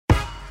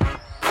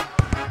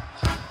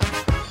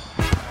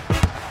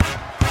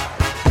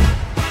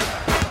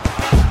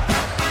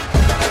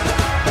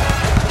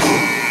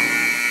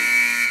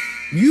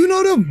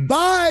Shitload of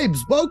vibes!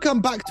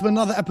 Welcome back to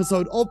another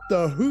episode of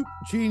the Hoop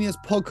Genius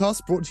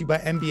podcast brought to you by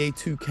NBA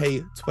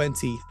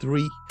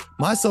 2K23.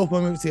 Myself,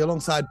 Momuti,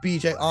 alongside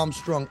BJ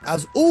Armstrong.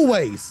 As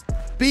always,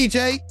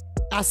 BJ,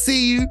 I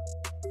see you.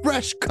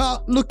 Fresh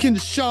cut, looking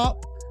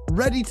sharp,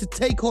 ready to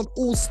take on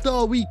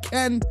All-Star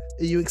Weekend.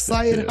 Are you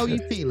excited? How are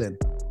you feeling?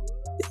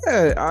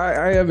 Yeah,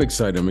 I am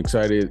excited. I'm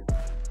excited.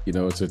 You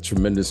know, it's a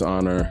tremendous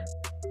honor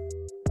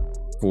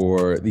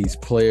for these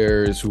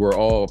players who are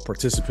all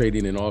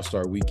participating in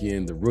All-Star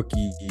Weekend, the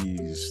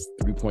rookies,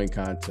 three-point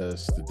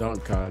contest, the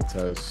dunk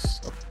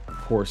contest, of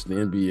course, the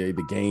NBA,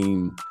 the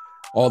game,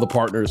 all the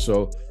partners.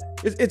 So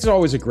it's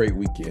always a great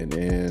weekend,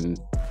 and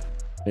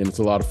it's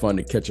a lot of fun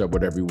to catch up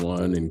with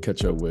everyone and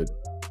catch up with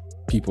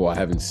people I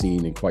haven't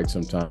seen in quite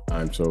some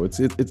time. So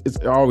it's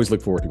I always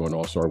look forward to going to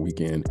All-Star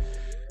Weekend.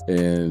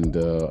 And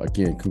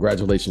again,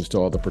 congratulations to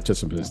all the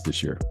participants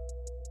this year.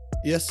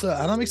 Yes, sir.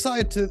 And I'm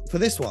excited for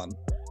this one,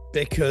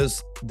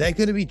 because they're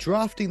going to be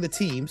drafting the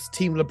teams,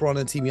 Team LeBron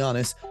and Team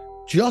Giannis,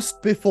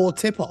 just before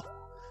tip-off.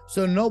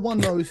 So no one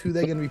knows who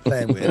they're going to be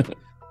playing with.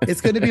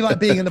 It's going to be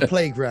like being in a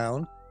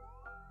playground.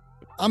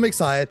 I'm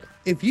excited.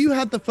 If you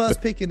had the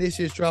first pick in this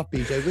year's draft,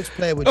 BJ, which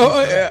player would you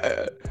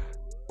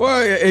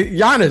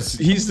Giannis.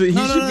 He should be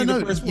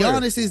the first player.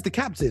 Giannis is the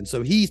captain,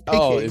 so he's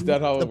picking is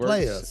that how it works?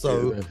 Player.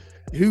 So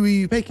who are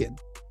you picking?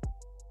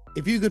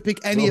 If you could pick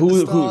any of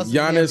the stars,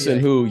 Giannis and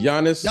who?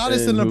 Giannis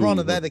and LeBron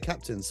are the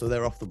captains, so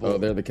they're off the board. Oh,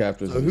 they're the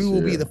captains. So who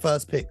will be the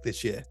first pick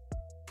this year?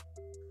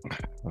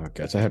 Oh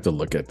gosh, I have to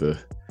look at the.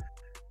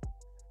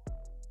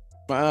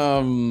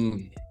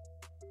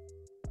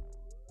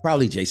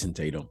 Probably Jason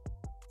Tatum.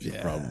 Should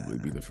probably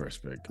be the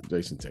first pick.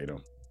 Jason Tatum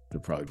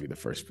should probably be the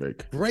first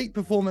pick. Great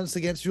performance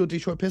against your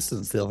Detroit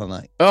Pistons the other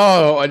night.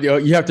 Oh,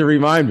 you have to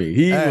remind me.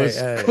 He was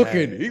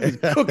cooking. He was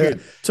cooking.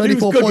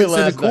 24 points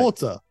in a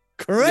quarter.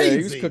 Crazy. Yeah,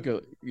 he was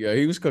cooking. Yeah,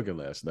 he was cooking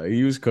last night.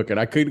 He was cooking.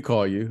 I couldn't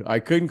call you. I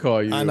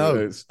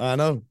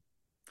know.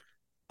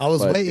 I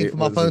was waiting for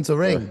my phone to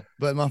ring,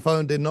 but my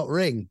phone did not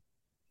ring.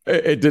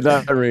 It did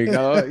not ring.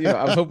 I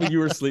was hoping you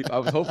were asleep. I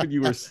was hoping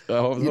you were.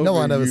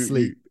 I never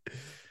sleep.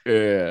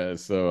 Yeah.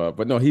 So,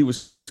 but no, he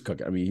was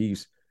cooking.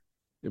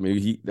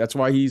 That's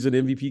why he's an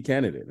MVP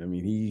candidate. I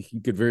mean,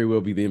 he could very well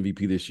be the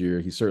MVP this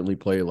year. He certainly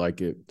played like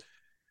it,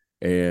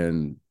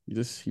 and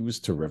he was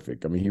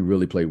terrific. I mean, he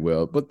really played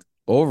well. But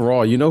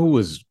overall, you know who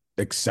was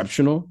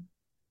exceptional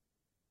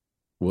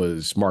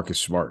was Marcus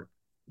Smart.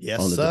 Yes,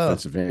 on the sir.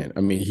 defensive end.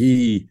 I mean,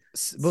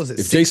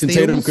 if Jason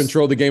steals? Tatum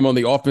controlled the game on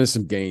the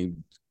offensive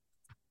game,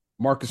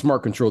 Marcus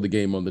Smart controlled the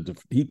game on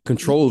he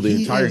controlled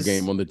the entire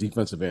game on the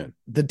defensive end.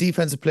 The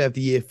defensive player of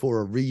the year for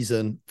a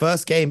reason.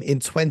 First game in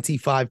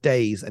 25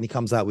 days, and he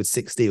comes out with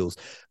 6 steals.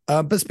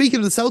 But speaking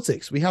of the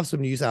Celtics, we have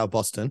some news out of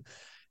Boston.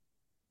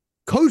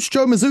 Coach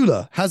Joe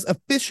Mazzulla has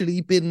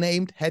officially been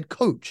named head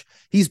coach.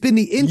 He's been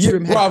the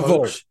interim head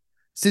coach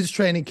since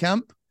training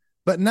camp,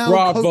 but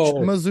now Coach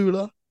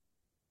Mazzulla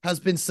has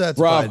been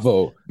certified.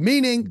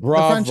 Meaning the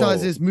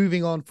franchise is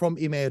moving on from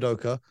Ime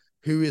Udoka,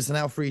 who is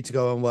now free to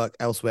go and work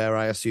elsewhere,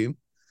 I assume.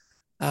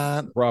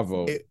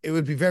 It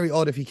would be very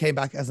odd if he came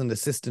back as an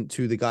assistant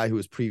to the guy who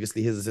was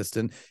previously his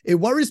assistant. It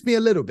worries me a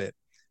little bit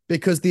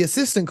because the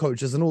assistant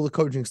coaches and all the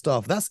coaching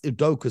staff, that's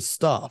Udoka's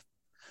staff.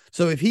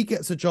 So if he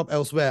gets a job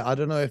elsewhere, I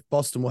don't know if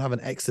Boston will have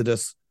an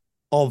exodus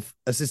of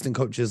assistant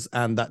coaches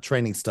and that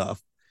training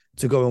staff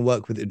to go and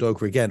work with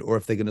Udoka again, or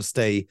if they're going to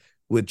stay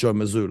with Joe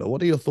Mazzulla.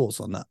 What are your thoughts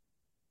on that?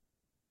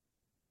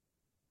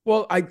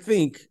 Well, I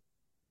think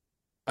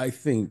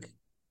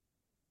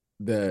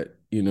that,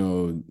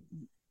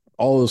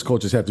 all those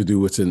coaches have to do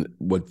what's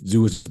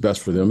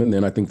best for them. And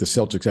then I think the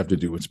Celtics have to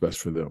do what's best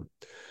for them.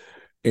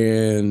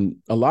 And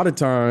a lot of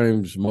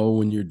times, Mo,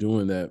 when you're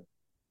doing that,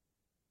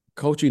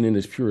 coaching in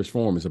its purest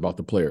form is about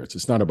the players.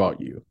 It's not about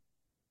you.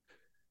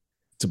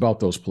 It's about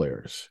those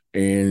players.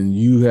 And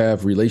you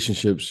have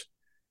relationships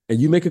and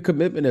you make a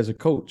commitment as a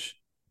coach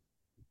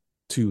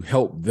to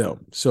help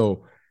them.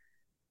 So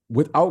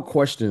without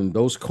question,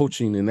 those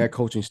coaching and that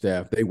coaching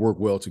staff, they work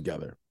well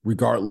together,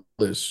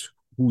 regardless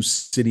who's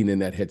sitting in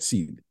that head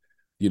seat.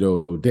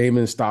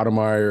 Damon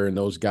Stoudemire and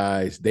those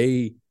guys,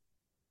 they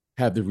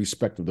have the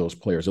respect of those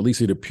players. At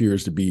least it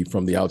appears to be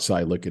from the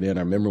outside looking in.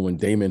 I remember when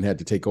Damon had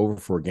to take over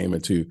for a game or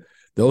two,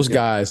 those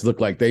guys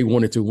looked like they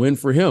wanted to win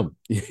for him,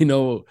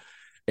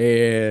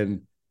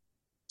 and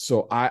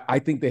so I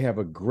think they have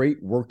a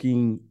great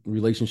working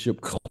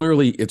relationship.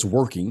 Clearly it's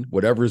working,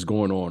 whatever is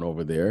going on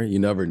over there. You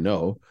never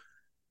know.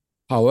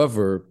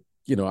 However,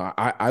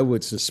 I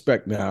would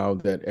suspect now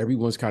that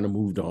everyone's kind of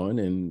moved on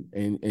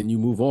and you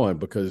move on,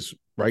 because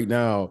right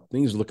now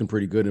things are looking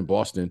pretty good in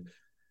Boston.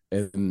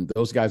 And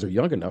those guys are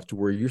young enough to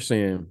where you're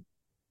saying,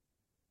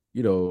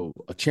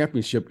 a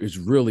championship is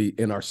really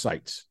in our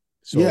sights.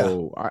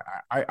 So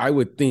I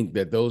would think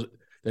that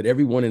that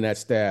everyone in that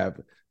staff,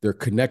 they're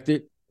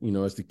connected,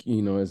 as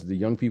the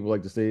young people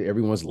like to say,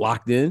 everyone's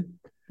locked in,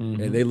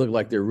 and they look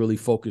like they're really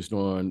focused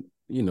on,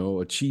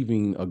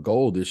 achieving a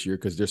goal this year,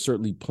 because they're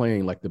certainly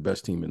playing like the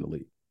best team in the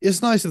league.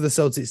 It's nice of the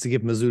Celtics to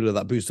give Mazzulla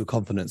that boost of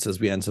confidence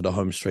as we enter the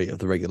home straight of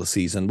the regular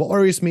season. What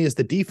worries me is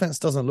the defense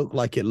doesn't look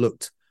like it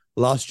looked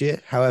last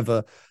year.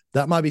 However,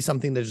 that might be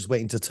something they're just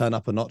waiting to turn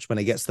up a notch when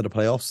it gets to the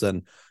playoffs.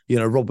 And,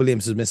 Rob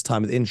Williams has missed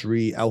time with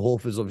injury. Al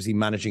Horford's obviously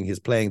managing his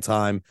playing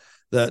time.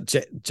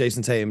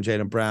 Jason Tatum,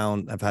 Jaylen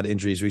Brown have had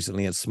injuries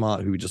recently, and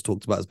Smart, who we just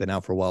talked about, has been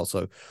out for a while.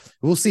 So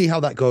we'll see how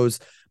that goes.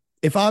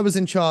 If I was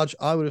in charge,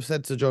 I would have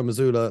said to Joe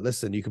Mazzulla,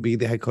 listen, you could be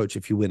the head coach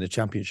if you win a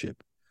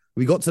championship.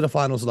 We got to the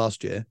finals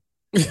last year.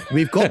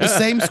 We've got the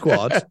same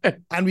squad,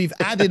 and we've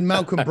added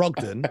Malcolm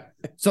Brogdon.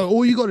 So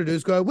all you got to do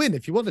is go win.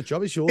 If you want the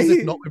job, it's yours.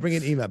 If not, we're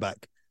bringing Ime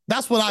back.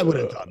 That's what I would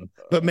have done.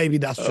 But maybe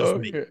that's just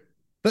me.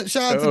 But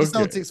shout out to the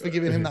Celtics for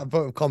giving him that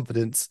vote of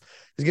confidence.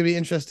 It's going to be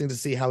interesting to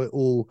see how it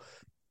all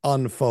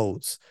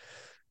unfolds.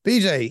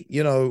 BJ,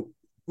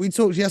 we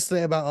talked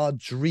yesterday about our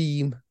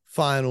dream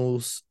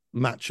finals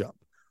matchup.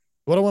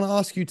 What I want to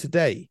ask you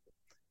today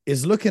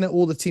is, looking at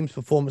all the teams'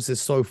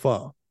 performances so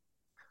far,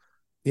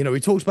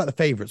 we talked about the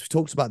favorites. We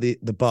talked about the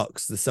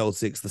Bucks, the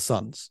Celtics, the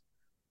Suns,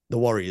 the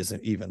Warriors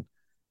even.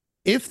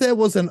 If there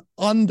was an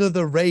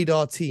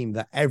under-the-radar team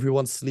that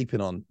everyone's sleeping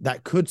on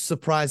that could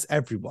surprise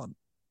everyone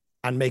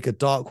and make a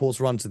dark horse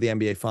run to the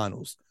NBA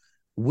Finals,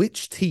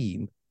 which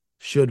team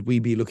should we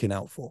be looking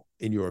out for,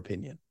 in your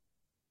opinion?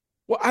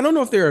 Well, I don't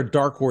know if they're a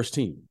dark horse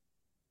team.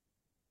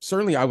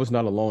 Certainly, I was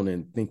not alone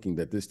in thinking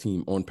that this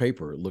team on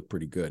paper looked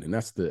pretty good, and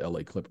that's the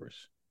LA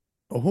Clippers.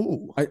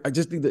 Oh, I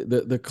just think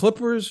that the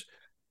Clippers...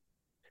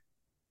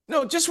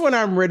 No, just when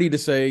I'm ready to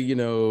say,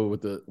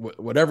 with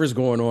whatever's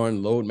going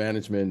on, load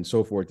management and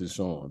so forth and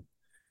so on.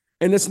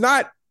 And it's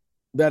not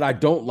that I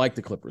don't like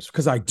the Clippers,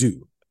 because I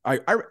do.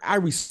 I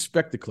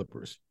respect the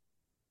Clippers.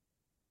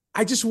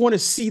 I just want to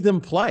see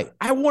them play.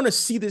 I want to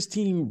see this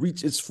team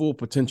reach its full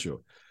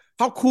potential.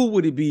 How cool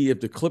would it be if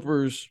the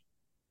Clippers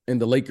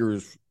and the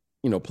Lakers,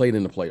 played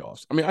in the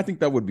playoffs? I mean, I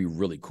think that would be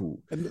really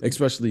cool,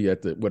 especially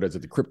at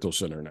the Crypto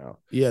Center now.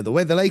 Yeah, the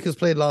way the Lakers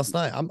played last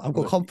night, I've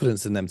got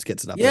confidence in them to get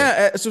to that.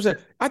 Yeah, so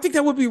I think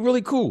that would be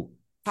really cool.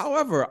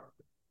 However,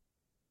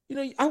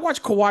 I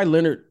watched Kawhi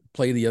Leonard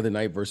play the other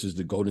night versus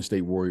the Golden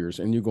State Warriors,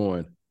 and you're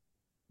going,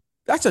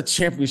 that's a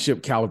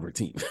championship caliber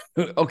team,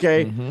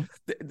 okay?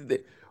 Mm-hmm.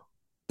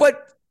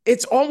 But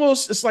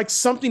it's like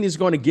something is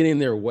going to get in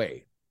their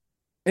way,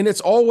 and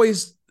it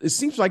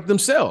seems like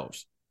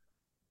themselves.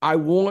 I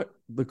want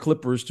the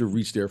Clippers to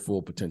reach their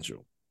full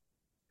potential.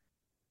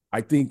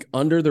 I think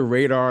under the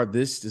radar,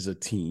 this is a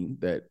team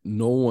that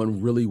no one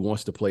really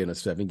wants to play in a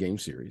 7-game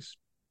series.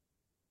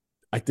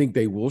 I think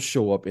they will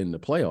show up in the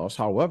playoffs.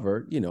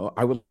 However,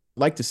 I would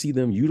like to see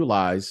them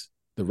utilize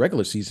the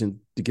regular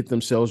season to get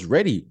themselves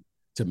ready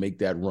to make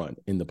that run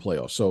in the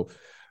playoffs. So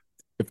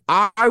if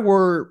I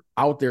were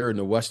out there in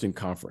the Western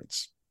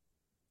Conference,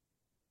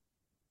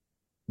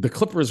 the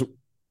Clippers,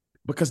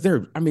 because they're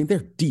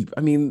deep.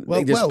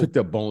 They just picked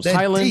up Bones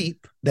Highland.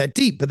 They're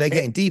deep, but they're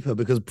getting deeper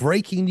because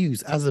breaking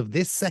news as of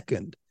this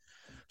second,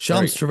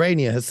 Shams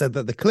Charania has said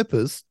that the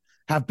Clippers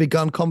have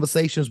begun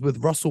conversations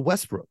with Russell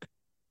Westbrook.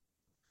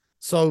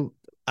 So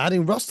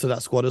adding Russ to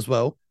that squad as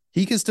well,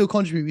 he can still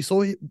contribute. We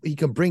saw he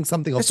can bring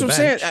something off the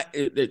bench.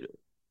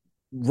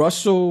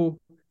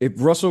 If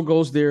Russell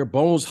goes there,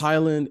 Bones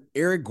Highland,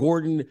 Eric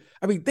Gordon,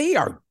 they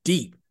are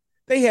deep.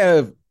 They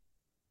have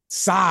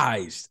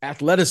size,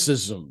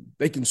 athleticism.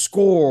 They can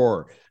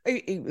score.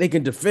 They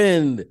can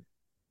defend.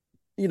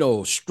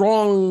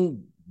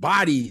 Strong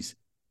bodies.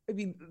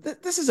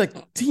 This is a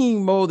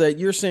team, Mo, that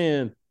you're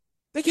saying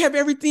they have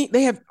everything.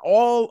 They have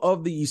all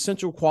of the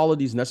essential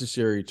qualities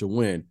necessary to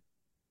win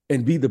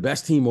and be the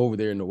best team over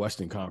there in the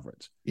Western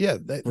Conference. Yeah,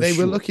 they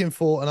were looking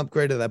for an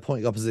upgrade at their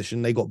point guard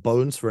position. They got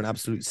Bones for an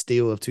absolute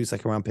steal of 2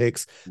 second-round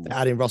picks. They're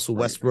adding Russell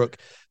Westbrook.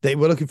 They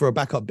were looking for a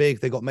backup big.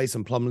 They got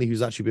Mason Plumlee,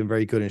 who's actually been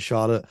very good in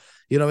Charlotte.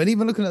 And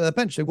even looking at their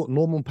bench, they've got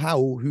Norman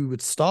Powell, who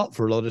would start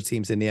for a lot of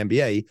teams in the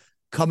NBA,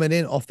 coming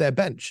in off their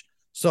bench.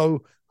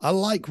 So I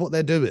like what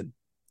they're doing.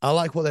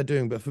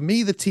 But for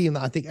me, the team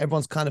that I think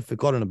everyone's kind of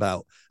forgotten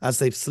about as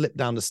they've slipped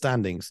down the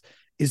standings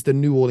is the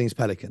New Orleans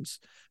Pelicans,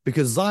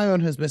 because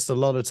Zion has missed a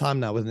lot of time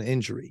now with an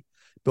injury.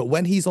 But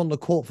when he's on the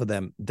court for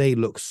them, they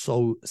look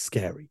so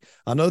scary.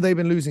 I know they've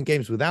been losing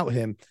games without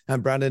him,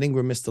 and Brandon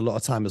Ingram missed a lot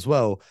of time as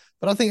well.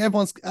 But I think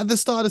everyone's at the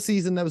start of the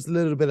season, there was a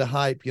little bit of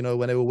hype,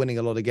 when they were winning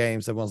a lot of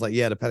games. Everyone's like,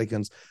 yeah, the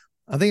Pelicans.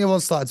 I think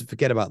everyone's started to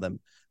forget about them.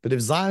 But if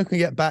Zion can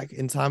get back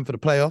in time for the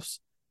playoffs,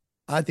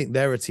 I think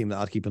they're a team that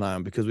I'd keep an eye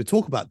on, because we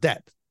talk about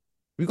depth.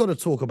 We've got to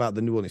talk about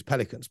the New Orleans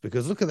Pelicans,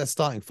 because look at their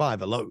starting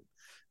five alone.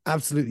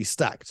 Absolutely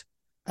stacked.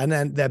 And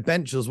then their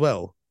bench as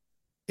well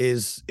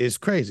is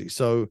crazy.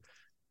 So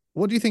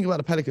what do you think about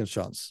the Pelicans'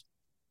 chance?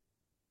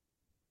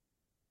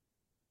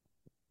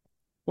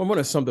 Well, I'm going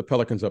to sum the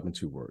Pelicans up in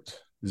 2 words.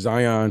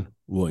 Zion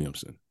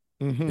Williamson.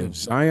 Mm-hmm. If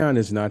Zion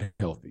is not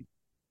healthy,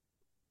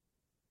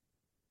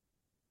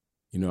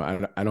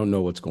 I don't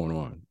know what's going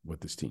on with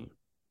this team.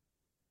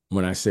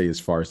 When I say as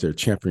far as their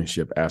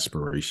championship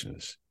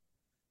aspirations,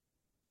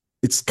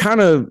 it's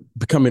kind of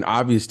becoming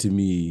obvious to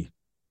me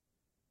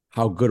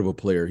how good of a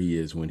player he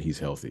is when he's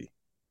healthy.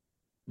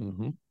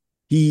 Mm-hmm.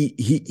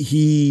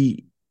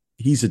 He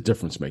he's a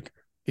difference maker.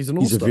 He's an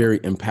He's a all-star. very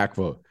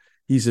impactful.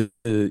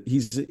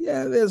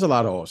 Yeah, there's a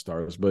lot of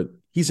all-stars, but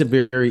he's a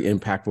very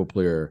impactful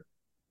player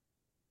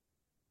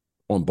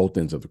on both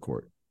ends of the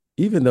court.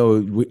 Even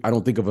though I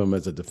don't think of him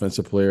as a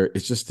defensive player,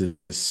 it's just his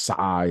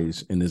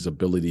size and his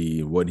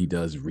ability and what he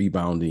does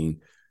rebounding.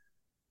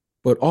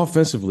 But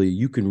offensively,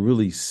 you can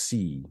really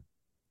see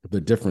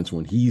the difference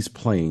when he's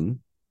playing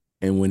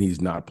and when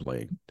he's not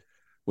playing.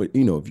 But,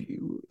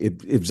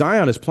 if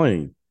Zion is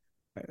playing,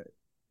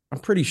 I'm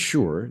pretty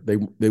sure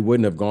they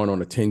wouldn't have gone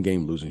on a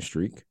 10-game losing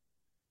streak.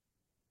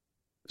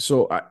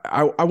 So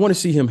I want to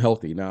see him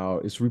healthy. Now,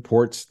 it's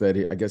reports that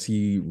I guess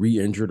he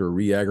re-injured or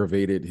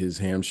re-aggravated his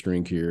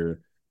hamstring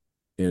here,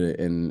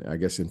 and I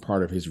guess in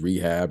part of his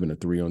rehab in a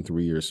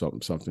 3-on-3 or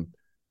something.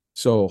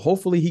 So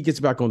hopefully he gets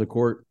back on the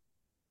court,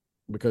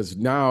 because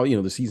now,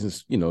 the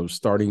season's,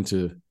 starting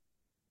to,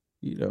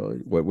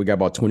 we got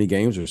about 20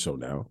 games or so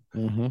now.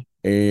 Mm-hmm.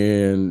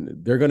 And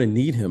they're going to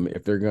need him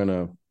if they're going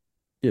to,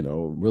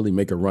 really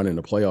make a run in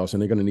the playoffs,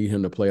 and they're going to need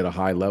him to play at a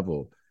high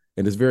level.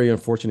 And it's very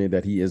unfortunate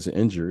that he is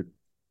injured.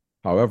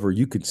 However,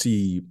 you could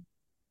see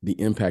the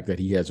impact that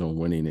he has on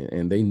winning,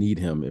 and they need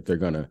him if they're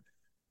going to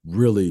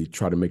really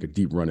try to make a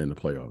deep run in the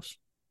playoffs.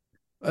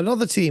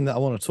 Another team that I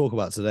want to talk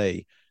about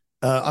today,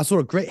 I saw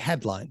a great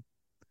headline.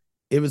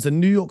 It was a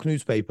New York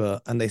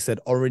newspaper, and they said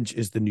orange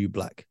is the new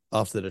black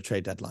after the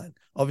trade deadline.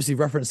 Obviously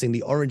referencing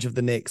the orange of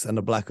the Knicks and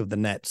the black of the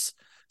Nets,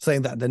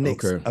 saying that the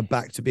Knicks are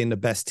back to being the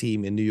best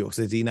team in New York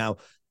City. Now,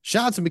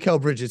 shout out to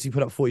Mikal Bridges. He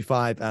put up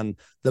 45, and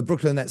the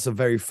Brooklyn Nets are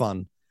very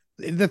fun.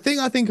 The thing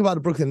I think about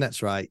the Brooklyn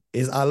Nets, right,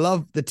 is I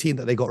love the team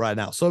that they got right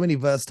now. So many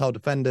versatile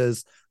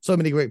defenders, so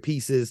many great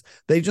pieces.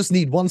 They just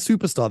need one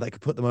superstar that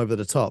could put them over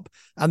the top.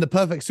 And the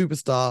perfect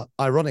superstar,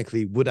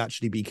 ironically, would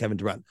actually be Kevin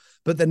Durant.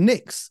 But the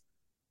Knicks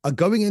are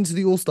going into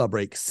the All-Star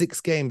break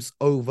 6 games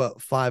over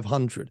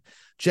 500.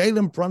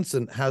 Jalen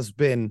Brunson has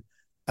been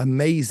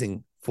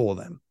amazing for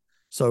them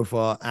so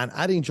far. And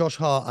adding Josh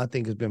Hart, I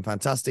think, has been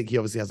fantastic. He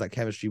obviously has that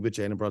chemistry with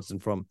Jalen Brunson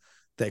from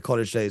their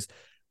college days.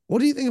 What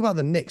do you think about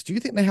the Knicks? Do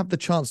you think they have the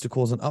chance to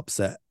cause an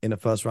upset in the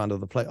first round of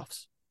the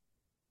playoffs?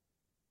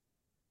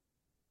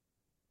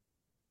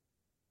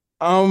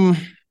 I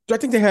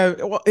think they have.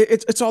 Well,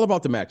 it's all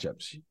about the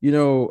matchups.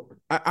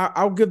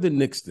 I'll give the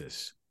Knicks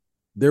this.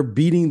 They're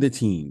beating the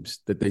teams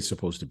that they're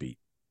supposed to beat.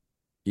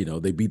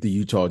 They beat the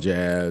Utah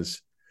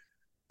Jazz.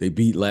 They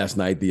beat last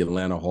night the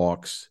Atlanta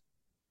Hawks.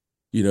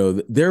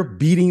 They're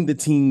beating the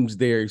teams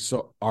they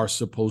are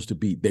supposed to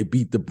beat. They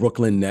beat the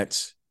Brooklyn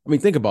Nets. I mean,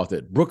 think about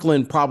that.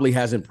 Brooklyn probably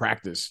hasn't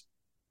practiced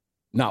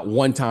not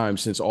one time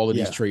since all of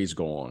these trades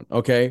go on.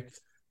 Okay.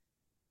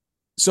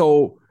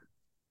 So,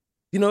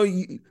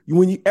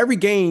 every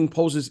game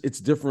poses its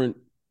different,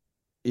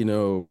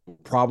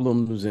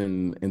 problems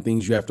and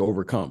things you have to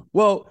overcome.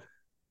 Well,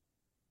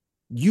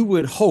 you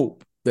would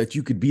hope that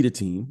you could beat a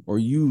team, or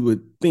you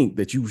would think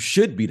that you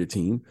should beat a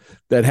team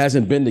that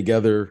hasn't been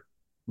together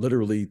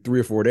literally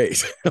 3 or 4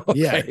 days.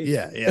 Okay?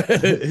 Yeah.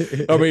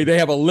 I mean, they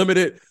have a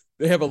limited,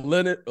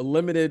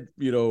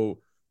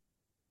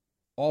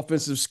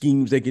 offensive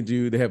schemes they can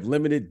do. They have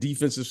limited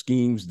defensive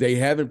schemes. They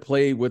haven't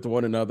played with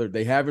one another.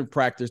 They haven't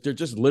practiced. They're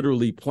just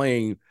literally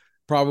playing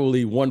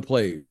probably one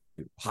play,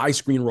 high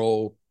screen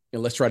roll,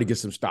 and let's try to get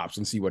some stops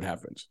and see what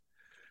happens.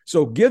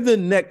 So give the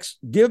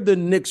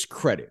Knicks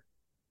credit.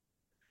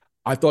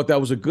 I thought that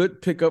was a good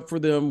pickup for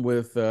them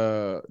with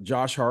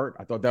Josh Hart.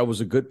 I thought that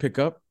was a good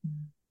pickup.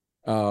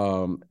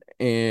 And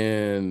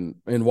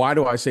why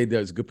do I say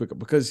that's a good pickup?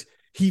 Because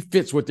he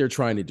fits what they're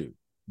trying to do.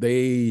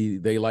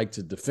 They like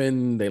to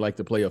defend. They like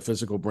to play a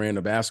physical brand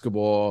of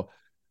basketball.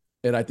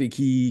 And I think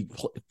he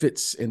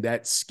fits in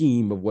that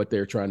scheme of what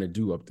they're trying to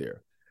do up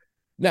there.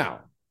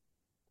 Now,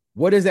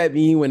 what does that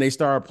mean when they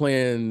start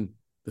playing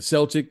the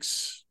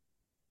Celtics?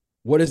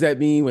 What does that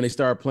mean when they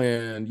start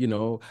playing,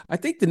 I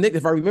think the Knicks,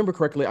 if I remember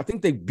correctly, I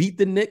think they beat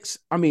the Knicks.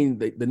 I mean,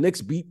 the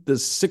Knicks beat the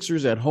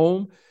Sixers at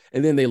home,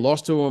 and then they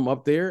lost to them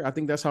up there. I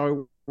think that's how it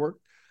worked.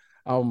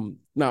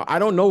 Now, I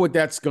don't know what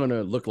that's going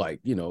to look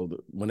like,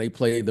 when they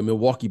play the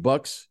Milwaukee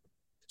Bucks.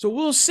 So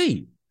we'll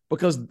see,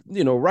 because,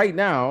 right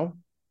now,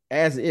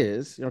 as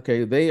is,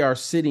 okay, they are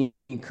sitting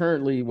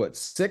currently,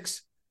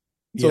 6?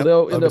 So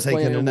they'll end up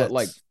playing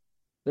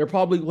they'll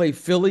probably play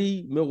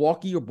Philly,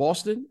 Milwaukee, or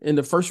Boston in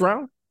the first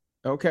round.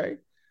 Okay.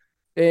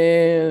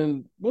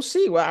 And we'll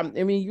see. Well,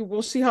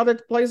 we'll see how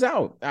that plays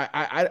out.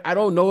 I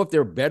don't know if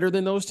they're better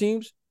than those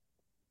teams,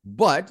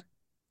 but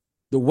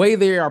the way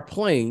they are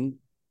playing,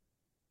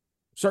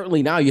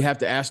 certainly now you have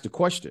to ask the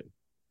question.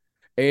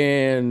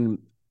 And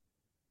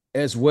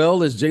as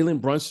well as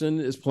Jalen Brunson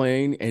is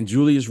playing and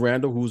Julius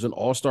Randle, who's an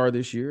all-star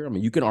this year,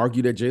 you can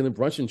argue that Jalen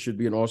Brunson should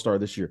be an all-star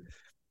this year.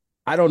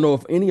 I don't know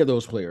if any of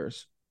those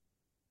players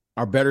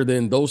are better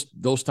than those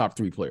top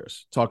 3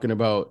 players. Talking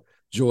about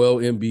Joel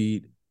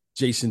Embiid,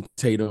 Jason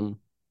Tatum,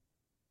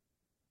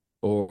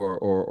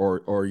 or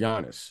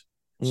Giannis.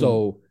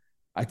 So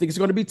I think it's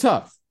going to be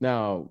tough.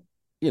 Now,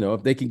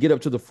 if they can get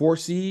up to the 4th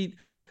seed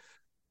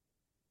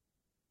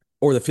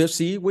or the 5th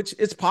seed, which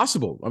it's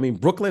possible.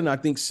 Brooklyn, I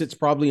think, sits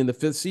probably in the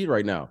 5th seed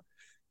right now.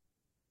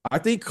 I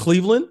think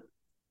Cleveland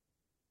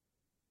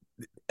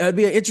That'd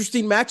be an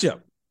interesting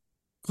matchup.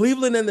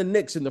 Cleveland and the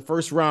Knicks in the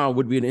first round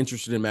would be an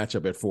interesting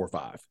matchup at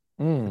 4-5.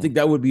 I think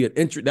that would be an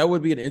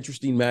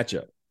interesting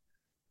matchup.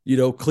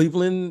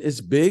 Cleveland is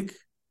big.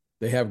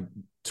 They have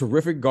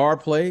terrific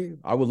guard play.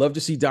 I would love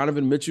to see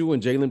Donovan Mitchell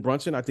and Jalen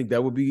Brunson. I think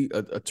that would be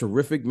a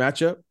terrific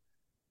matchup.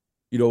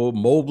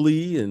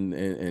 Mobley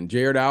and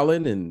Jared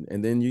Allen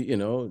and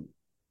then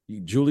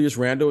Julius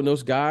Randle and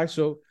those guys.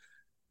 So,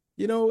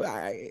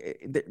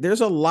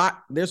 there's a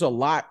lot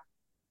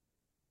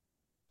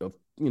of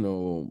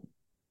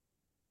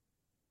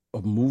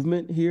of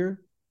movement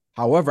here.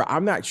 However,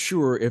 I'm not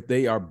sure if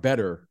they are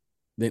better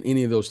than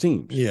any of those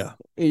teams. Yeah.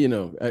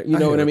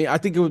 What I mean? I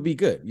think it would be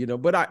good,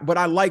 but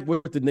I like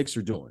what the Knicks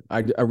are doing. I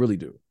really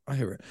do. I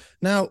hear it.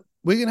 Now,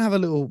 we're going to have a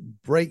little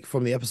break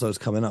from the episodes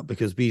coming up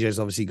because BJ is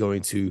obviously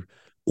going to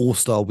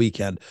All-Star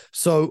Weekend.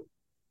 So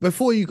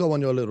before you go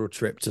on your little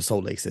trip to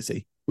Salt Lake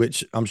City,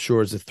 which I'm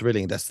sure is a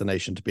thrilling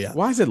destination to be at.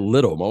 Why is it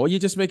little, Mo? You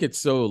just make it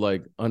so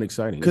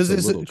unexciting. Because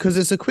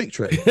it's a quick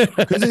trip.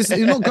 Because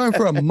you're not going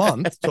for a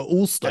month to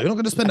All-Star. You're not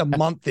going to spend a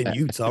month in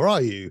Utah,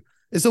 are you?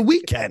 It's a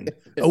weekend.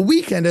 A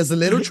weekend is a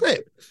little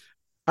trip.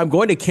 I'm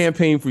going to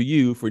campaign for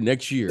you for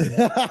next year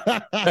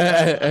at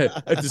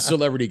the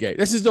Celebrity Game.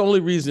 This is the only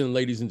reason,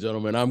 ladies and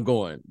gentlemen, I'm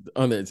going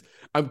on this.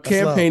 I'm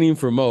campaigning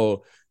for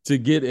Mo to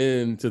get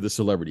into the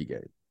Celebrity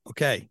Game.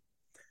 Okay.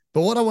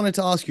 But what I wanted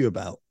to ask you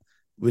about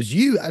was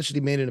you actually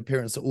made an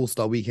appearance at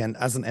All-Star Weekend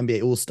as an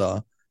NBA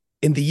All-Star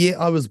in the year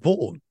I was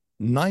born,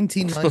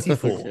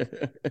 1994.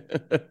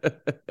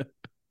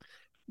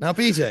 Now,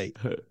 PJ,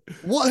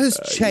 what has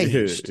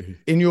changed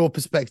in your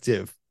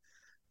perspective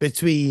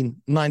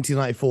between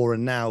 1994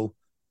 and now?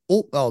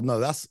 Oh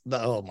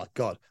my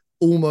God,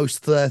 almost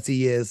 30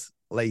 years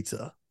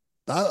later.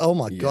 Oh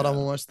my God, I'm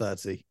almost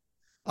 30.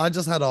 I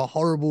just had a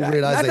horrible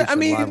realization. I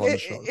mean, live on the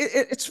show.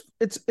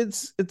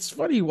 It's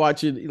funny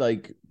watching,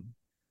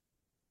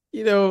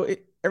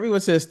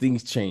 everyone says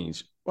things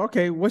change.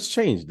 Okay, what's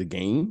changed? The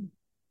game?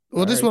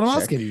 Well, this is what I'm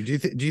asking you.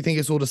 Do you think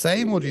it's all the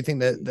same, or do you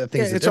think that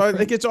things are different? I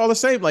think it's all the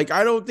same.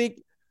 I don't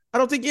think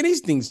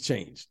anything's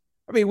changed.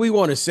 I mean, we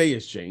want to say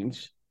it's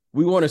changed.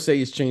 We want to say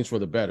it's changed for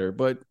the better,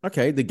 but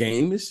okay, the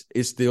game is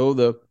still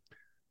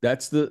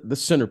that's the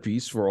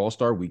centerpiece for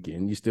All-Star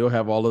Weekend. You still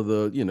have all of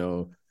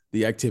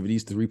the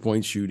activities,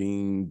 3-point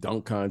shooting,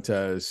 dunk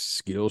contest,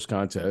 skills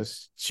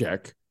contest,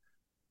 check.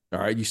 All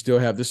right, you still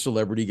have the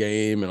Celebrity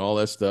Game and all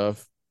that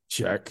stuff,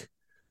 check.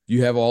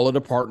 You have all of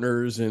the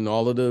partners and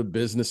all of the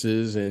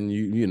businesses and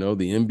the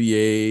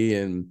NBA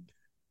and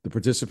the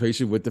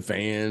participation with the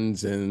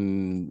fans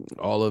and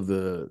all of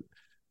the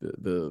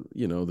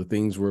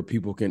things where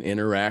people can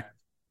interact,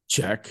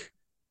 check.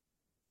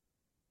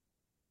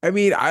 I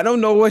mean, I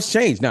don't know what's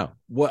changed. Now,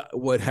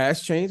 what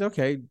has changed?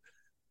 Okay.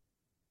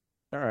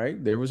 All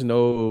right. There was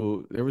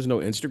no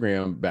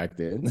Instagram back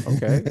then.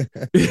 Okay.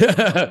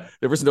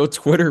 There was no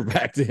Twitter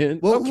back then.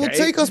 Well, we'll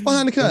take us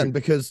behind the curtain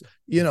because,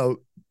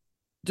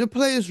 do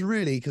players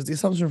really, because the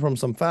assumption from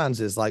some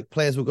fans is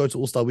players will go to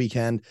All-Star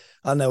Weekend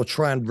and they'll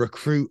try and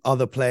recruit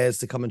other players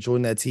to come and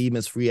join their team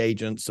as free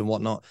agents and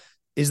whatnot.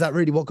 Is that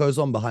really what goes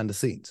on behind the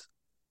scenes?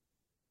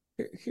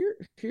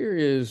 Here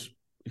is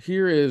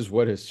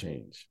what has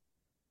changed.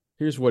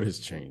 Here's what has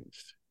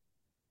changed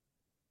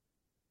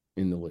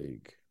in the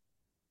league.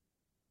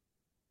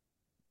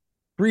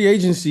 Free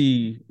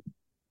agency,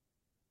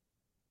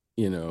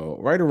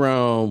 right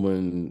around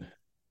when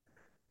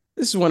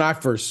this is when I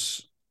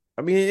first,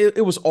 I mean,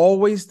 it was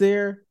always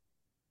there,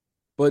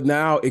 but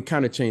now it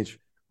kind of changed.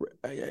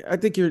 I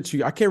think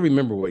I can't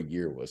remember what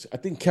year it was. I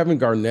think Kevin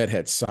Garnett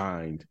had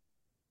signed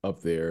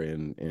up there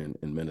in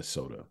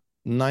Minnesota.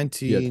 He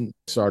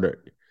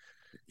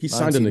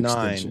signed an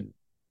extension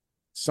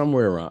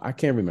somewhere around. I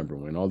can't remember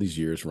when. All these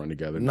years run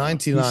together.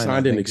 99. He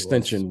signed an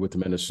extension with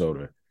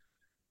Minnesota.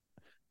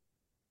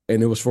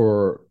 And it was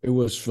for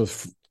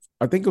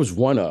I think it was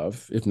one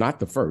of, if not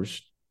the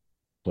first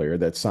player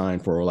that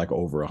signed for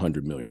over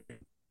 $100 million.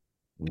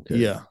 Okay.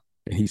 Yeah.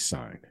 And he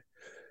signed.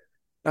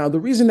 Now, the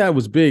reason that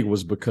was big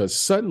was because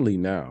suddenly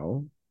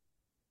now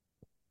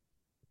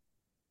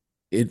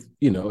it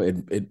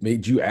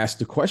made you ask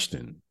the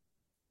question,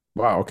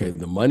 wow, okay,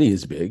 the money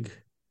is big.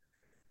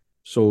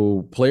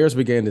 So players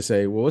began to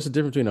say, well, what's the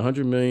difference between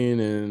 100 million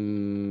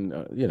and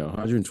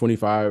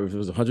 125? If it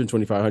was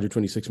 125,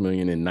 126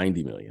 million and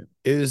 90 million.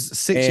 It was a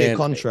 6-year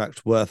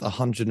contract worth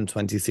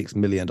 $126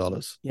 million.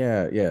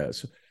 Yeah.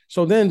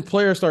 So then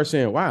players start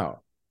saying, wow,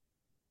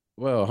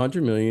 well,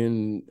 100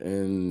 million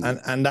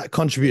and that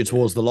contributed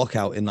towards the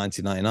lockout in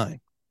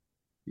 1999.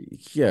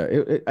 Yeah,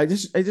 it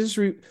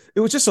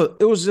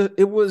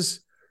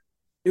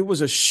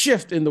was a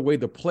shift in the way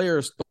the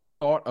players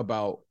thought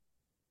about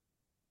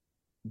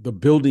the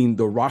building,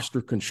 the roster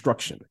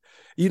construction.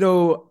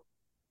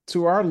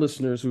 To our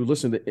listeners who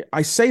listen,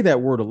 I say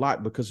that word a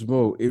lot because,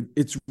 Mo,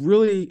 it's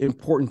really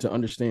important to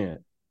understand.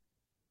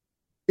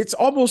 It's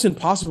almost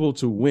impossible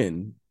to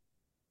win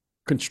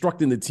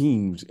constructing the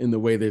teams in the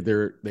way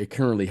that they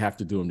currently have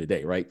to do them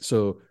today, right?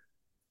 So,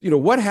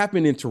 what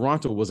happened in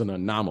Toronto was an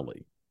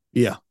anomaly.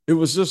 Yeah. It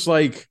was just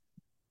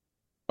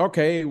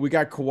okay, we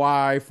got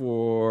Kawhi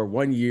for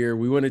 1 year,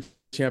 we win a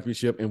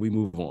championship, and we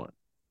move on.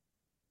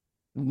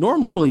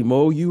 Normally,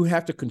 Mo, you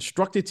have to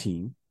construct a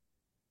team,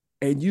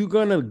 and you're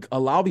gonna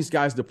allow these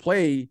guys to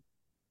play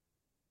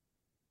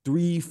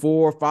 3,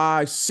 4,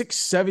 5, 6,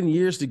 7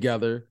 years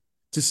together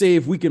to say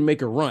if we can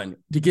make a run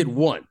to get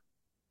one.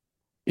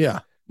 Yeah.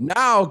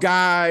 Now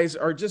guys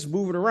are just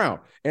moving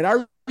around. And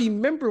I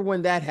remember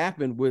when that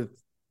happened with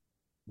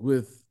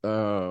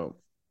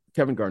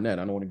Kevin Garnett.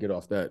 I don't want to get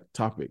off that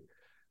topic.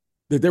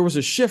 That there was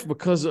a shift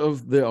because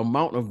of the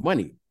amount of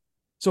money.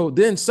 So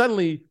then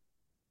suddenly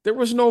there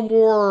was no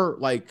more,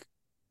 like,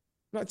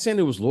 I'm not saying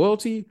it was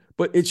loyalty,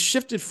 but it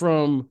shifted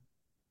from,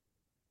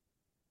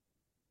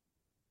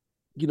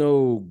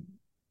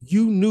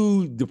 you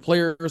knew the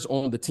players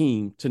on the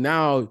team to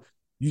now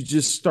you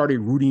just started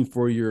rooting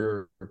for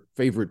your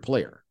favorite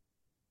player,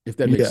 if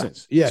that makes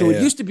sense. Yeah. So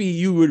it used to be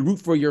you would root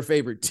for your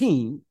favorite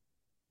team,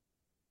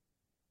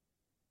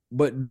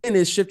 but then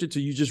it shifted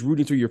to you just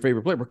rooting for your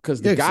favorite player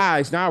because the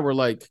guys now were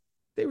like,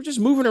 they were just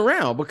moving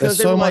around because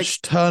there's so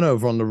much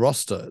turnover on the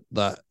roster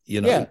that,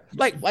 Yeah,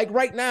 like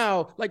right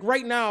now,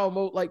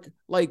 Mo,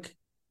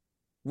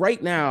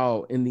 right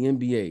now in the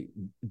NBA,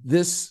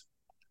 this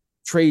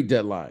trade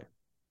deadline,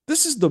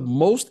 this is the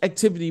most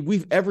activity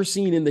we've ever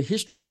seen in the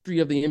history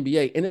of the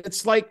NBA. And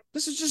it's like,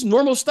 this is just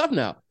normal stuff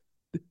now.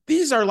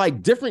 These are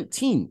like different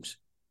teams.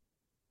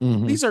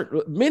 Mm-hmm. These are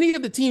many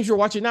of the teams you're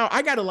watching now.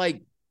 I got to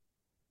like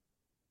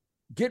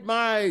get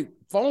my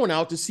phone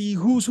out to see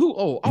who's who.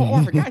 Oh,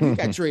 I forgot he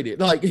got traded.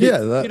 Like,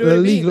 the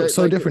league looks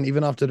so different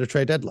even after the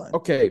trade deadline.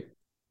 Okay.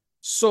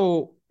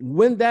 So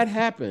when that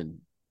happened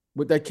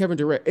with that Kevin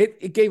Durant,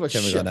 it gave a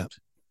shift.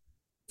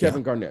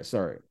 Kevin Garnett,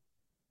 sorry.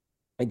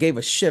 It gave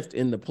a shift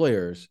in the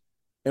players.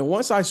 And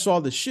once I saw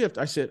the shift,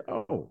 I said,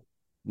 oh,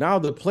 now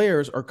the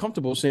players are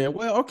comfortable saying,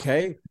 well,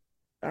 okay,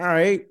 all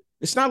right.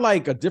 It's not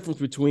like a difference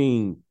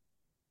between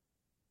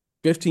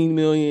 15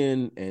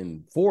 million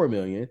and 4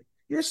 million.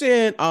 You're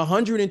saying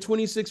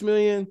 126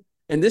 million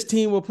and this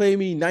team will pay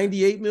me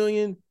 98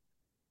 million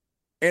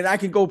and I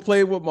can go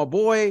play with my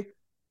boy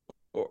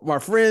or my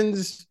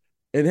friends.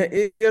 And,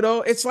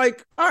 it's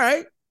like, all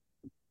right,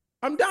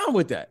 I'm down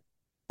with that.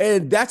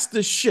 And that's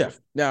the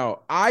shift.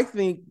 Now, I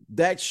think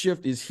that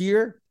shift is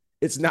here.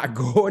 It's not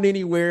going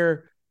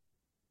anywhere.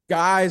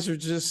 Guys are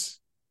just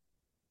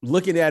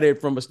looking at it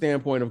from a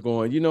standpoint of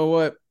going, you know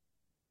what?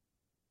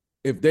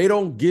 If they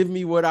don't give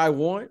me what I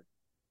want,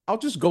 I'll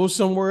just go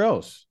somewhere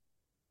else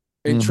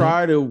and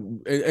try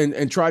to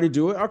and try to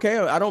do it. Okay,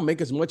 I don't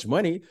make as much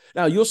money.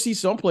 Now, you'll see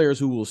some players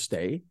who will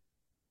stay,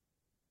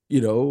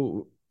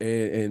 and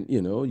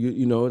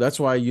that's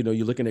why,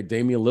 you're looking at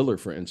Damian Lillard,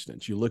 for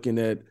instance. You're looking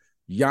at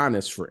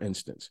Giannis, for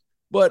instance.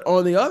 But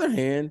on the other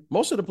hand,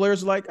 most of the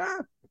players are like,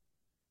 all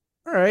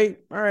right,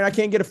 I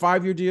can't get a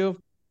 5-year deal.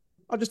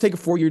 I'll just take a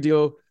 4-year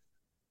deal,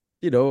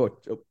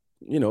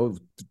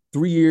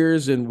 3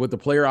 years and with the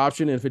player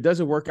option. And if it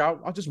doesn't work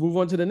out, I'll just move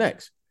on to the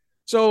next.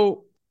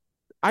 So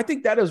I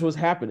think that is what's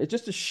happened. It's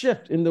just a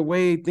shift in the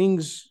way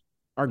things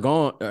are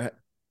gone. I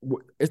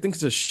think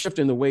it's a shift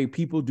in the way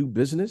people do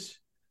business.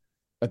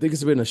 I think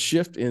it's been a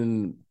shift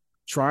in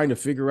trying to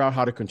figure out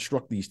how to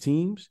construct these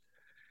teams.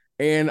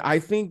 And I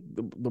think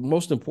the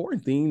most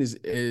important thing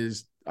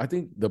is I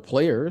think the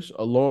players,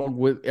 along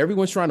with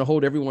everyone's trying to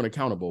hold everyone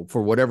accountable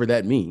for whatever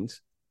that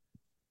means.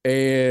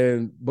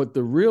 But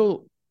the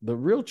real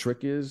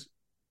trick is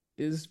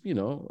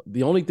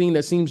the only thing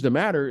that seems to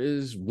matter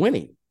is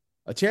winning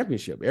a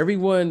championship.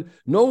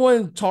 No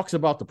one talks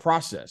about the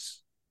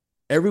process.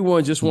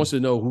 Everyone just wants to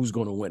know who's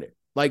going to win it.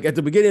 Like at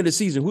the beginning of the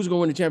season, who's going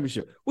to win the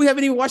championship? We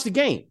haven't even watched the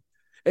game.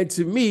 And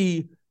to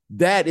me,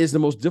 that is the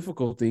most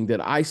difficult thing that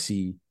I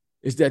see,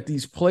 is that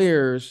these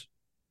players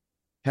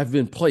have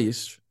been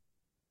placed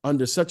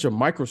under such a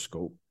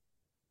microscope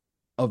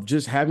of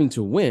just having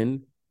to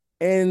win,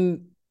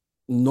 and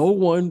no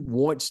one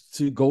wants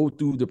to go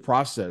through the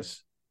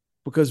process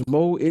because,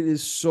 Mo, it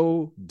is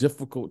so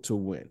difficult to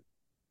win.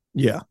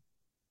 Yeah.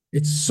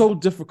 It's so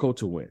difficult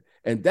to win.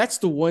 And that's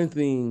the one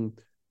thing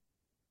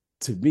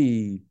to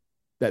me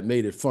that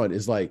made it fun,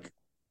 is like,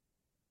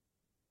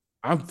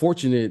 I'm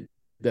fortunate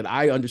that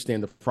I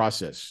understand the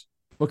process,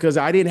 because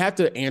I didn't have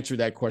to answer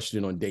that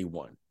question on day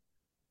one.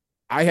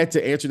 I had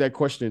to answer that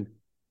question,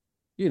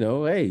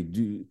 hey,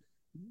 do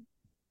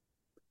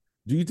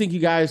you think you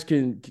guys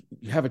can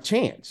have a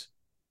chance?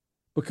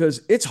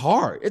 Because it's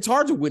hard. It's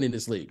hard to win in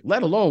this league,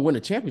 let alone win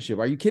a championship.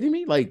 Are you kidding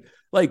me?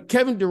 Like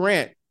Kevin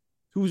Durant,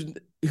 who's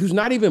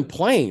not even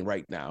playing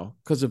right now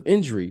because of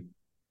injury.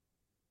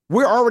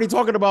 We're already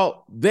talking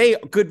about they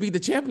could be the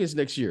champions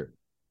next year.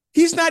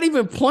 He's not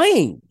even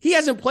playing. He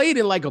hasn't played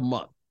in like a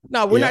month.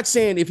 Now, we're not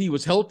saying if he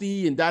was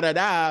healthy and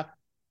da-da-da.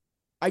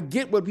 I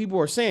get what people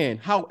are saying.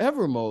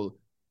 However, Mo,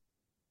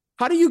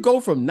 how do you go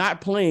from not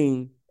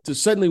playing to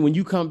suddenly when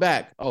you come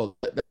back, oh,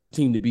 that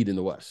team to beat in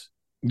the West?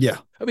 Yeah.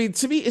 I mean,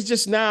 to me, it's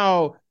just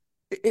now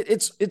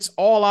it's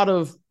all out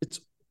of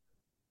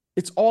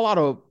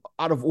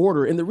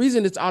order. And the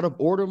reason it's out of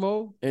order,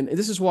 Mo, and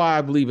this is why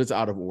I believe it's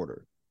out of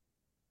order.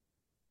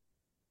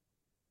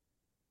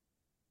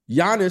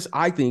 Giannis,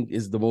 I think,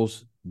 is the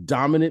most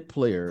dominant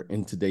player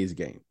in today's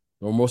game,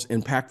 or most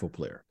impactful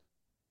player.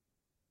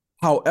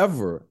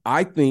 However,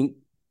 I think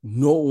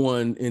no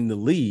one in the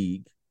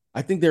league,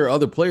 I think there are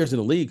other players in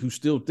the league who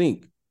still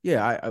think,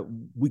 yeah,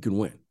 we can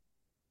win,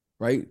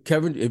 right?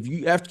 Kevin, if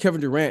you ask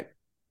Kevin Durant,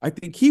 I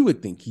think he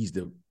would think he's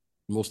the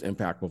most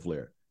impactful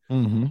player.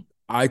 Mm-hmm.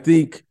 I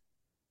think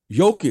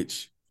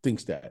Jokic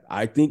thinks that.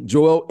 I think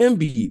Joel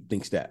Embiid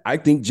thinks that. I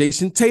think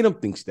Jason Tatum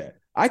thinks that.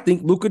 I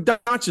think Luka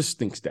Doncic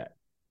thinks that.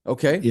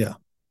 Okay? Yeah.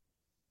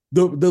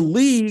 The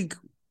league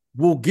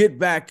will get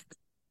back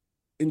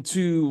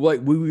into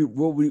like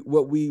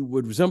what we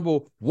would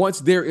resemble once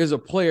there is a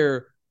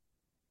player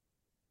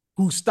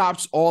who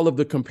stops all of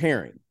the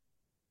comparing,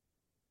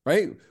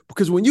 right?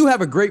 Because when you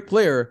have a great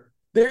player,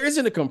 there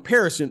isn't a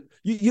comparison.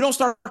 You don't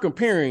start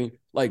comparing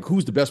like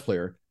who's the best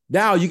player.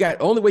 Now you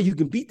got only way you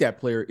can beat that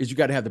player is you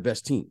got to have the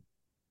best team.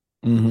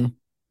 Mm-hmm.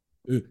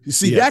 You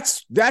see,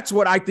 that's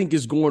what I think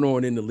is going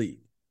on in the league.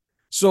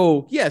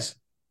 So yes,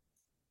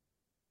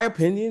 my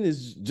opinion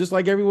is just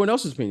like everyone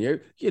else's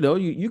opinion. You know,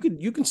 you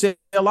can say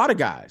a lot of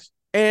guys,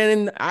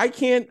 and I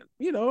can't.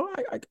 You know,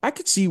 I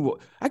could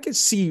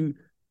see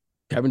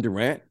Kevin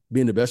Durant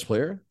being the best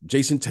player,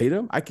 Jason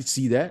Tatum. I could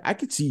see that. I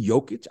could see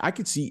Jokic. I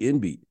could see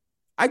Embiid.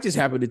 I just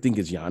happen to think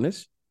it's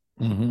Giannis,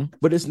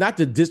 but it's not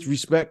to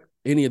disrespect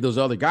any of those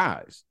other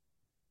guys.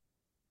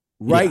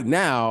 Right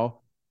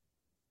now,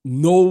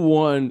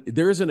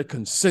 there isn't a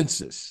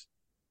consensus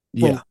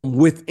from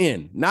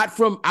within, not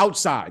from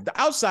outside. The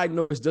outside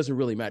noise doesn't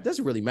really matter. It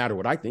doesn't really matter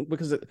what I think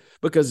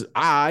because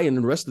I and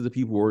the rest of the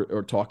people who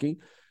are talking,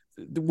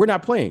 we're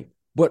not playing.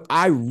 But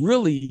I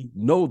really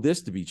know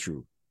this to be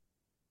true.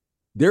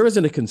 There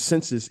isn't a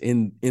consensus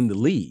in the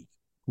league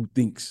who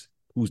thinks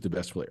who's the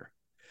best player.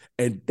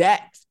 And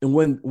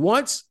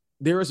once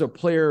there is a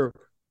player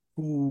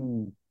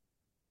who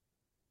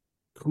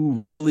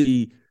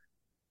really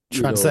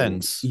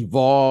transcends,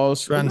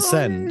 evolves,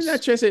 transcends.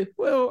 Not transcend.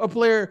 Well, a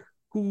player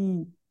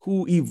who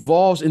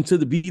evolves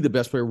into be the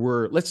best player,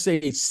 where let's say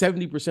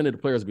 70% of the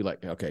players will be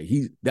like,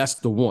 okay, that's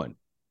the one.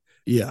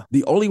 Yeah.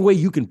 The only way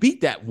you can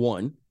beat that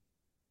one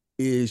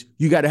is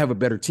you got to have a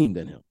better team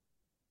than him.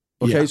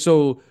 Okay,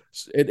 so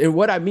and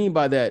what I mean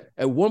by that,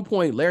 at one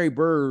point, Larry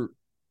Bird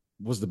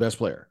was the best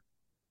player.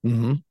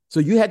 Mm-hmm. So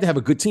you had to have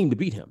a good team to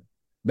beat him.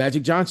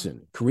 Magic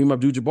Johnson, Kareem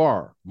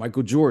Abdul-Jabbar,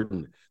 Michael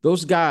Jordan,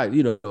 those guys,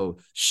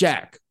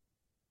 Shaq,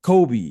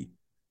 Kobe.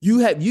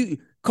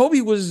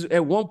 Kobe was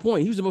at one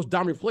point, he was the most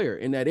dominant player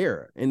in that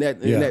era, in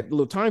that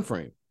little time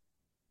frame.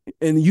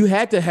 And you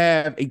had to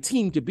have a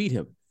team to beat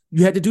him.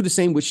 You had to do the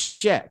same with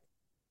Shaq.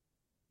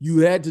 You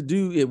had to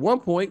do, at one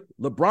point,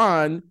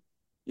 LeBron,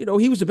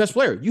 he was the best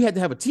player. You had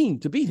to have a team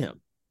to beat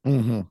him.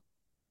 Mm-hmm.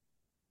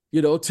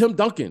 Tim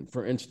Duncan,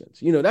 for instance,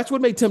 that's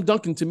what made Tim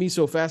Duncan to me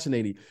so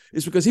fascinating.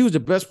 It's because he was the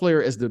best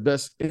player as the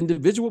best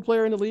individual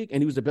player in the league,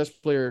 and he was the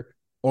best player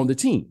on the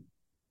team.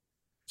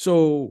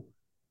 So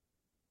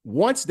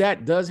once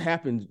that does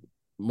happen,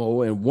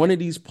 Mo, and one of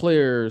these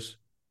players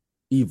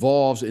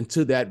evolves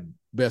into that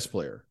best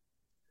player,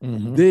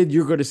 then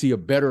you're going to see a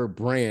better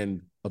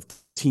brand of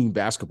team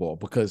basketball,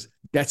 because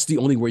that's the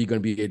only way you're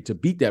going to be able to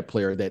beat that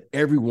player that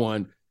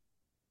everyone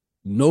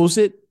knows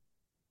it,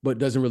 but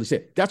doesn't really say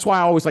it. That's why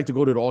I always like to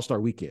go to the All-Star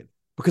weekend,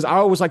 because I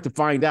always like to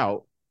find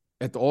out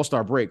at the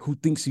All-Star break who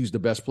thinks he's the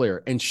best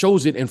player and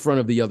shows it in front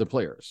of the other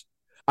players.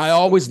 I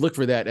always look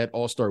for that at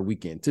All-Star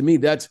weekend. To me,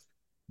 that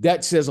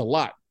says a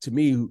lot to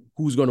me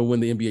who's going to win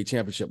the NBA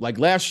championship. Like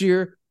last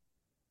year,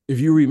 if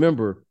you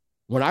remember,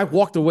 when I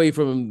walked away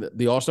from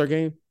the All-Star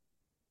game,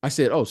 I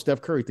said, oh,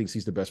 Steph Curry thinks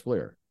he's the best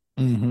player.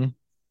 Mm-hmm.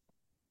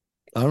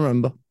 I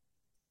remember.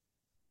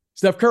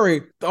 Steph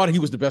Curry thought he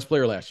was the best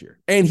player last year,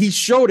 and he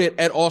showed it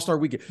at All-Star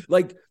weekend.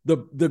 Like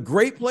the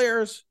great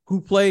players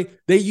who play,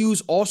 they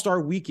use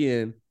All-Star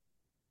weekend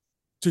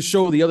to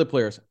show the other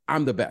players,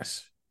 I'm the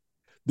best.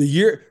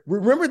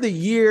 Remember the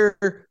year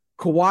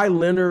Kawhi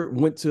Leonard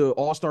went to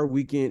All-Star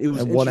weekend? It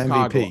was in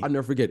Chicago. MVP. I'll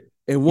never forget it.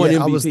 And won MVP.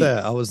 I was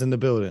there. I was in the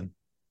building.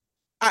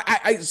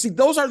 I see.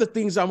 Those are the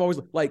things I'm always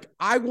like,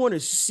 I want to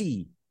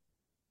see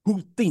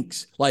who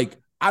thinks. Like,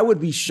 I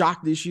would be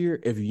shocked this year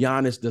if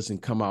Giannis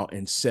doesn't come out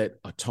and set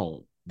a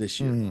tone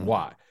this year.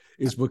 Why?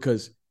 It's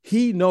because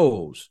he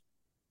knows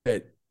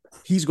that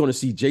he's going to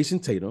see Jason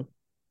Tatum,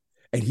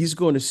 and he's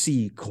going to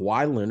see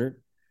Kawhi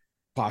Leonard,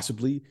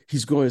 possibly.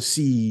 He's going to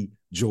see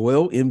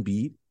Joel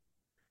Embiid.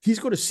 He's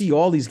going to see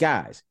all these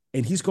guys,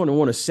 and he's going to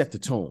want to set the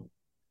tone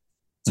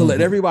to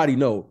let everybody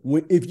know,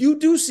 if you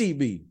do see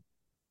me,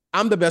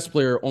 I'm the best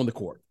player on the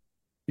court.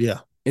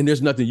 Yeah. And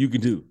there's nothing you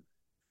can do.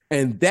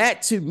 And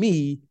that, to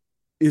me,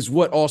 is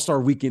what All-Star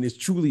Weekend is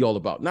truly all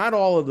about. Not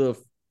all of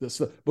the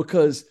stuff,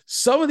 because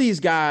some of these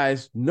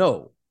guys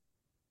know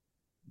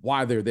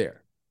why they're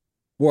there.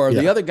 Where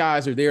the other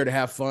guys are there to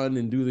have fun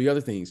and do the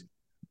other things.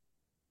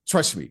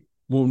 Trust me,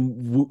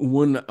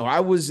 when I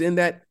was in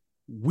that,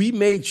 we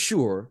made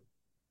sure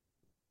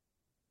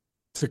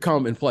to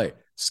come and play.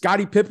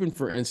 Scottie Pippen,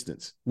 for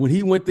instance, when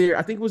he went there,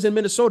 I think it was in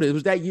Minnesota. It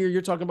was that year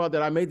you're talking about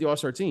that I made the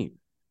All-Star team.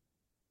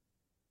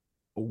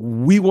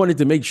 We wanted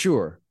to make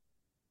sure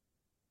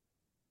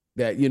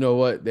that, you know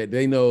what, that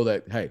they know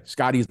that, hey,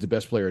 Scottie is the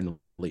best player in the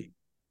league.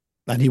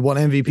 And he won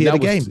MVP of the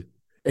game.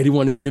 And he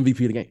won MVP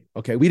of the game.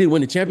 Okay. We didn't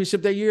win the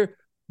championship that year,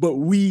 but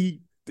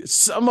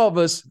some of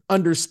us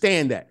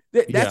understand that.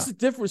 That's the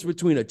difference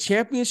between a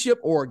championship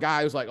or a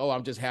guy who's like, oh,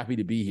 I'm just happy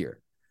to be here.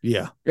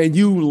 Yeah. And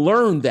you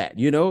learn that,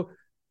 you know.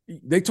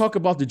 They talk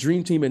about the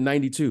dream team in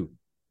 92.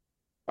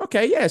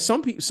 Okay, yeah,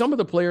 some of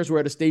the players were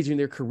at a stage in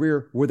their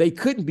career where they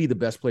couldn't be the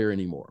best player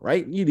anymore,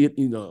 right? You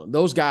know,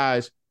 those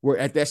guys were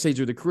at that stage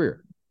of their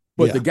career.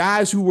 But the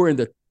guys who were in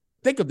the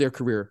thick of their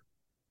career,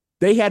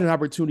 they had an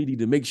opportunity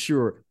to make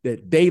sure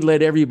that they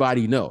let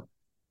everybody know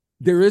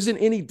there isn't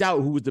any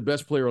doubt who was the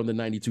best player on the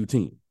 92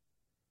 team.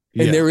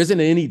 And there isn't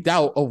any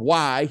doubt of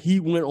why he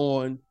went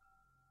on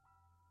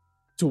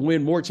to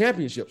win more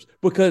championships,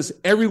 because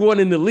everyone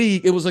in the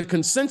league, it was a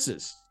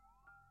consensus.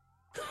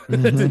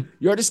 Mm-hmm.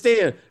 You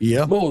understand?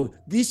 Yeah. Well,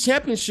 these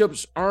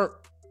championships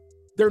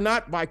they're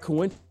not by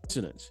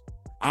coincidence.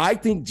 I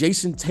think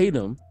Jason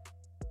Tatum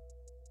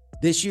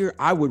this year,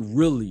 I would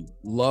really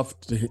love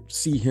to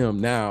see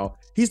him now.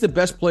 He's the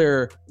best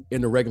player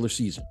in the regular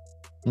season.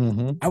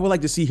 Mm-hmm. I would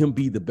like to see him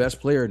be the best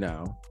player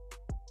now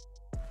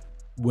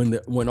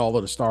when all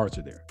of the stars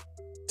are there,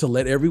 to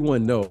let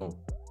everyone know,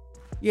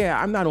 yeah,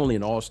 I'm not only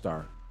an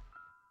all-star,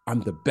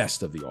 I'm the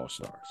best of the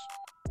all-stars.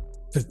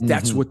 Because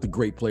that's what the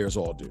great players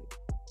all do.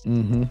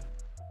 Mm-hmm.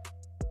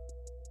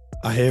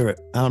 I hear it,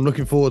 and I'm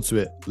looking forward to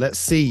it. Let's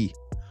see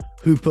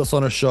who puts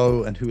on a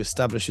show and who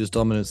establishes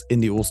dominance in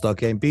the All-Star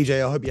game.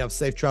 BJ, I hope you have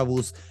safe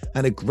travels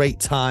and a great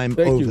time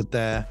over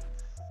there.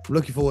 I'm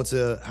looking forward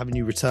to having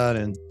you return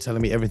and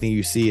telling me everything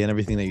you see and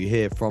everything that you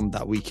hear from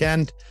that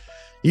weekend.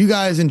 You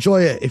guys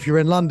enjoy it. If you're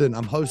in London,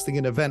 I'm hosting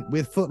an event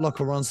with Foot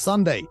Locker on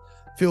Sunday.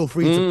 Feel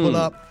free to pull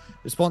up.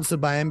 It's sponsored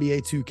by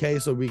NBA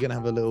 2K, so we're gonna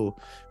have a little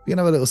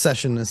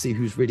session and see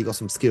who's really got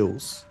some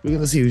skills. We're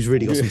gonna see who's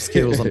really got some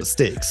skills on the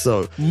sticks.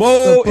 So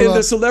Mo in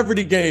the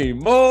celebrity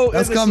game.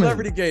 That's in the coming.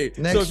 Celebrity game.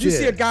 Next so if you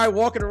year. see a guy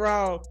walking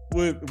around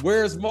with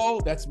 "Where's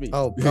Mo?" That's me.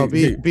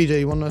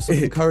 BJ, you want to know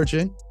something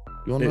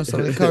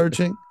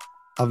encouraging?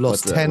 I've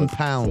lost 10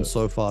 pounds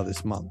so far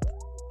this month.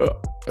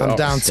 I'm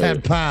down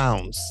 10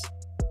 pounds.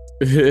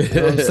 You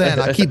know what I'm saying?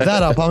 I keep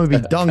that up, I'm gonna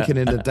be dunking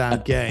in the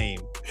damn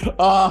game.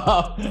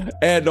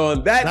 And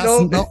on that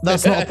note,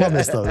 that's not a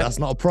promise though. That's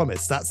not a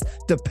promise. That's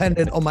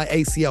dependent on my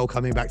ACL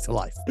coming back to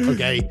life.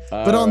 Okay.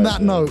 But on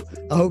that note,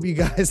 I hope you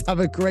guys have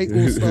a great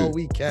All-Star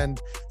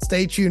weekend.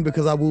 Stay tuned,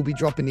 because I will be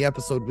dropping the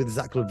episode with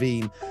Zach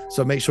LaVine.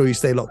 So make sure you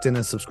stay locked in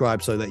and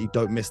subscribe so that you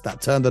don't miss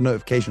that. Turn the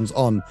notifications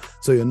on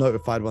so you're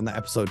notified when that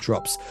episode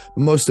drops.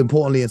 But most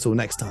importantly, until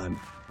next time,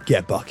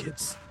 get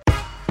buckets.